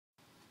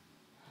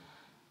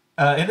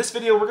In this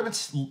video, we're going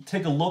to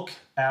take a look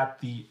at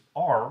the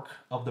arc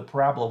of the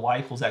parabola y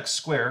equals x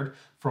squared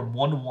from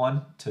 1 to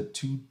 1 to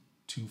 2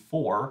 to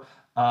 4.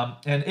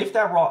 And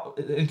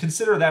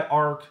consider that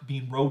arc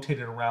being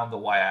rotated around the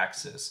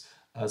y-axis.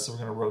 So we're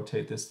going to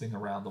rotate this thing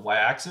around the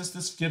y-axis.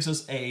 This gives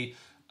us a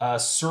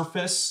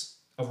surface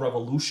of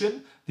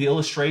revolution. The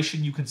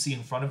illustration you can see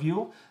in front of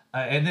you.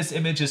 And this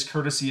image is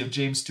courtesy of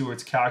James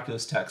Stewart's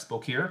calculus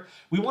textbook here.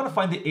 We want to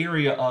find the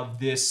area of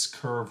this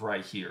curve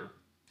right here.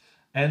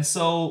 And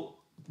so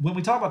when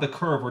we talk about the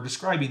curve, we're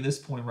describing this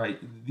point right,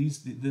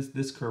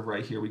 this curve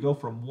right here. We go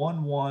from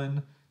 1,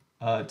 1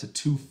 to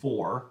 2,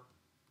 4.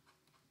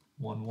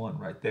 1, 1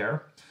 right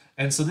there.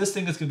 And so this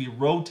thing is going to be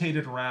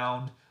rotated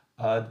around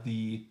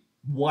the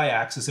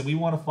y-axis, and we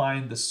want to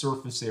find the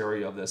surface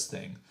area of this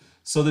thing.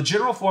 So the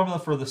general formula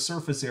for the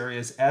surface area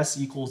is S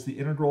equals the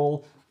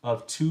integral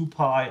of 2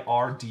 pi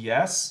r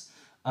ds.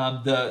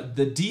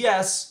 The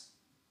ds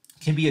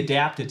can be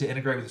adapted to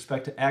integrate with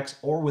respect to x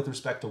or with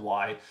respect to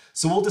y.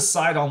 So we'll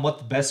decide on what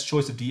the best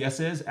choice of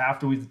ds is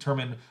after we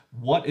determine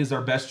what is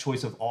our best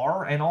choice of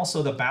r and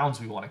also the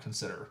bounds we want to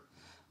consider.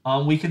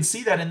 We can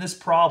see that in this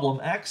problem,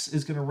 x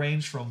is going to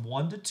range from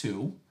 1 to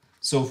 2.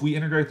 So if we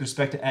integrate with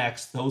respect to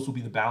x, those will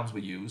be the bounds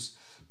we use.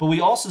 But we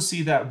also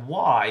see that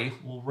y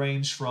will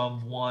range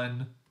from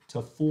 1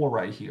 to 4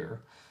 right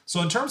here.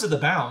 So in terms of the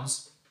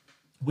bounds,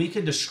 we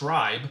can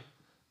describe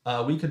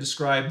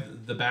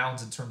the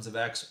bounds in terms of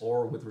x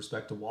or with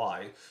respect to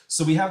y.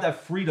 So we have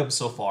that freedom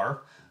so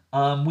far.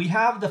 We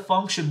have the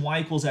function y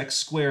equals x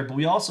squared, but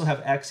we also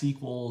have x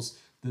equals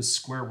the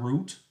square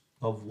root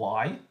of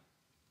y,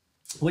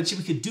 which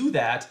we could do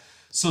that.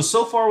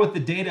 So far with the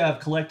data I've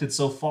collected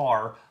so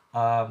far,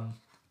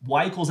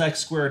 y equals x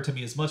squared to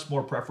me is much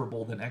more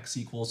preferable than x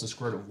equals the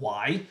square root of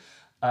y.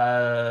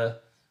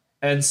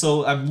 And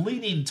so I'm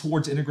leaning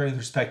towards integrating with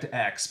respect to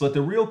x, but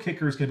the real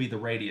kicker is going to be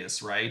the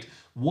radius, right?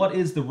 What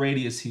is the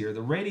radius here?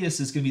 The radius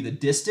is going to be the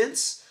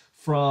distance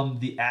from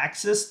the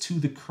axis to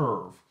the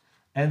curve.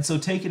 And so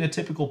taking a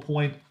typical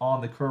point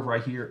on the curve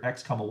right here,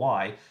 x comma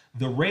y,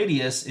 the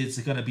radius is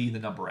going to be the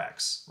number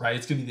x, right?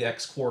 It's going to be the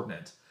x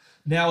coordinate.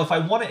 Now, if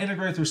I want to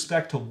integrate with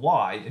respect to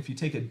y, if you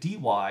take a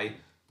dy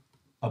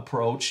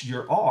approach,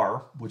 your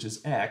r, which is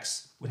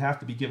x, would have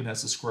to be given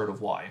as the square root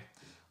of y.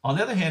 On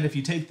the other hand, if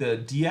you take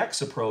the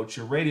dx approach,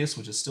 your radius,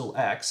 which is still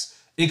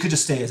x, it could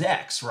just stay as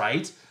x,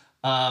 right?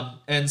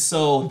 And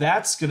so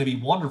that's going to be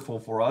wonderful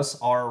for us.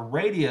 Our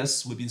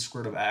radius would be the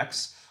square root of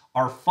x.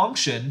 Our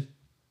function,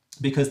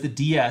 because the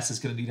ds is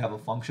going to need to have a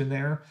function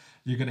there,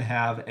 you're going to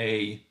have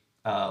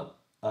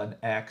an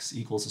x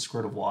equals the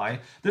square root of y.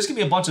 There's going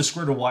to be a bunch of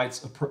square root of y's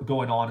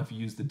going on if you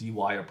use the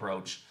dy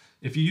approach.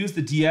 If you use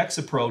the dx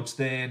approach,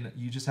 then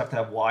you just have to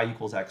have y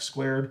equals x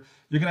squared.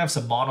 You're going to have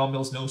some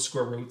monomials, no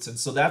square roots, and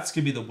so that's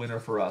going to be the winner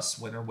for us.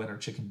 Winner, winner,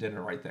 chicken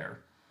dinner right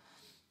there.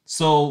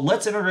 So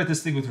let's integrate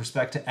this thing with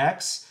respect to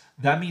x.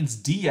 That means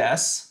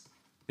ds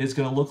is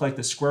going to look like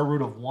the square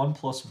root of 1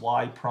 plus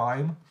y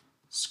prime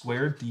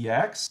squared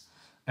dx.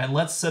 And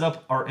let's set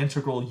up our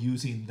integral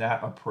using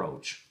that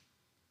approach.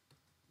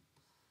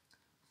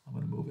 I'm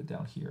going to move it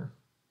down here.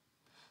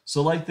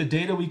 So like the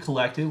data we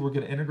collected, we're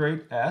going to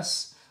integrate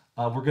s.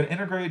 We're going to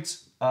integrate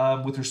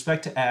with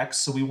respect to x,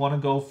 so we want to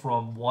go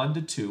from 1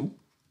 to 2.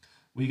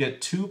 We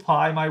get 2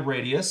 pi my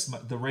radius.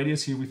 The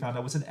radius here we found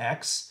out was an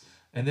x.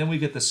 And then we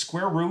get the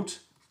square root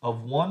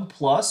of 1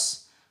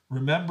 plus,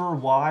 remember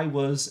y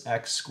was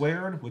x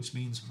squared, which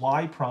means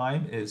y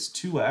prime is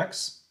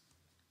 2x.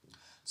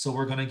 So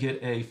we're going to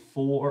get a got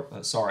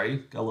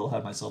a little ahead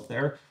of myself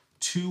there,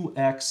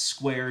 2x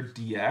squared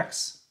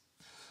dx.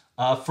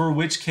 For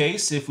which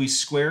case, if we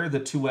square the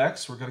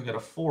 2x, we're going to get a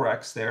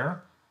 4x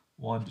there.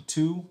 1 to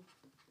 2,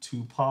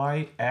 2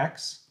 pi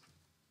x,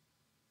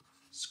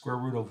 square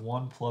root of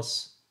 1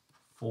 plus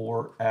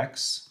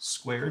 4x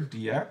squared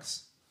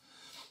dx.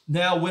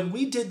 Now, when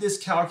we did this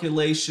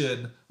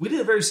calculation, we did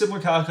a very similar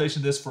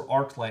calculation to this for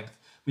arc length.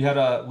 We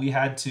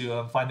had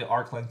to find the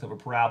arc length of a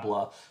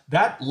parabola.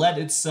 That led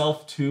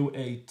itself to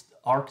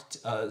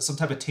some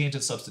type of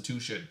tangent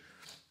substitution.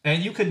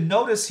 And you can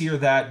notice here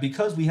that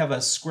because we have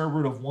a square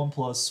root of 1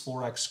 plus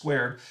 4x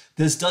squared,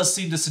 this does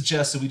seem to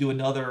suggest that we do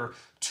another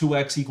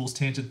 2x equals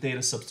tangent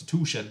theta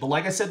substitution. But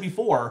like I said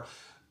before,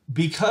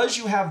 because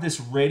you have this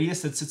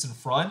radius that sits in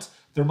front,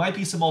 there might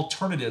be some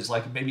alternatives,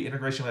 like maybe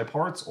integration by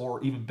parts,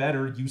 or even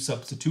better, u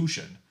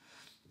substitution.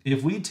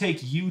 If we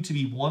take u to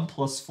be 1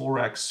 plus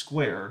 4x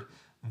squared,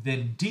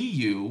 then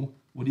du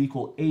would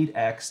equal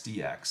 8x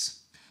dx,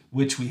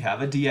 which we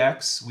have a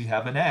dx, we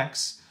have an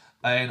x,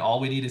 and all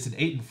we need is an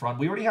 8 in front.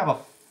 We already have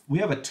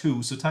a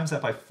 2, so times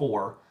that by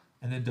 4,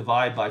 and then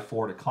divide by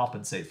 4 to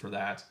compensate for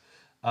that.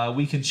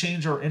 We can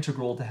change our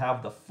integral to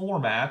have the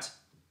format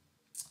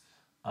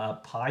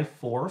pi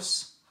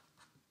fourths,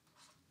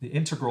 the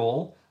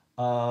integral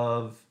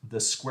of the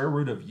square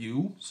root of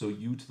u, so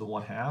u to the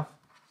 1/2,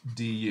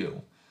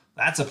 du.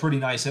 That's a pretty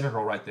nice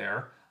integral right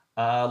there.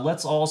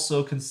 Let's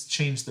also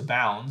change the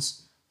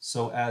bounds.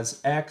 So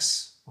as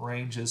x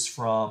ranges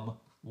from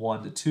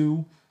 1 to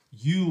 2,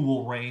 u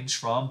will range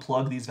from,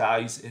 plug these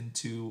values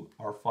into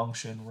our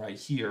function right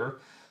here.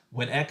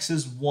 When x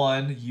is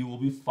 1, u will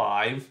be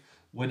 5.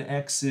 When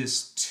x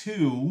is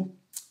 2,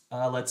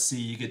 let's see,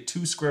 you get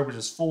 2 squared, which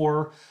is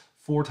 4.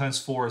 4 times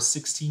 4 is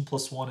 16,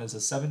 plus 1 is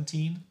a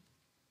 17,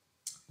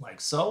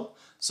 like so.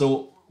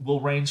 So we'll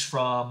range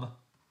from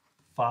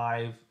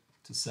 5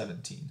 to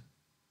 17.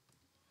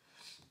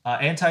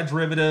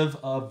 Antiderivative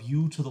of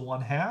u to the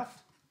 1/2.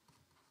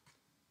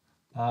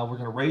 We're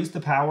going to raise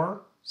the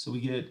power, so we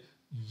get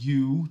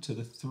u to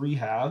the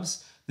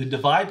 3/2. Then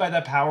divide by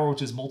that power,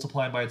 which is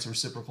multiplying by its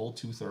reciprocal,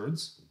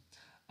 2/3.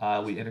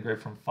 We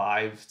integrate from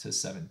 5 to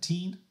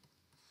 17.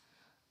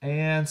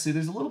 And see,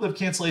 there's a little bit of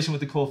cancellation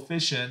with the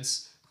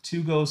coefficients.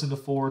 2 goes into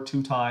 4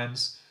 2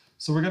 times.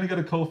 So we're going to get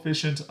a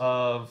coefficient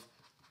of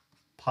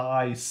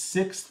pi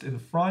 6th in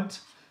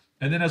front.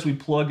 And then as we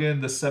plug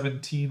in the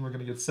 17, we're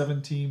going to get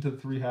 17 to the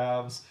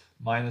 3/2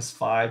 minus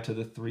 5 to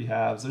the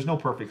 3/2. There's no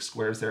perfect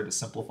squares there to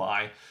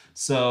simplify.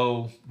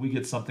 So we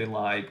get something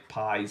like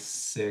pi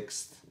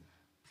 6th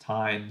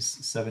times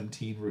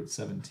 17 root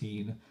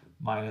 17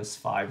 minus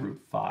 5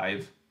 root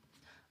 5.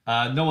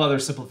 No other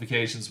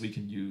simplifications we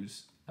can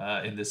use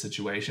in this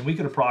situation. We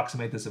could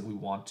approximate this if we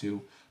want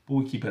to, but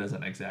we keep it as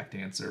an exact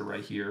answer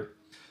right here.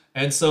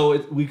 And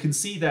so we can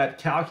see that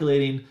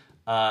calculating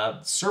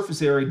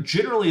surface area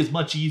generally is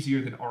much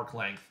easier than arc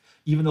length,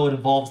 even though it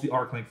involves the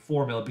arc length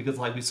formula, because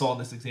like we saw in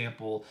this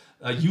example,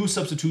 u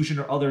substitution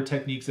or other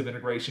techniques of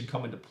integration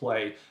come into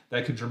play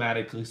that can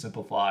dramatically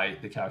simplify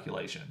the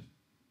calculation.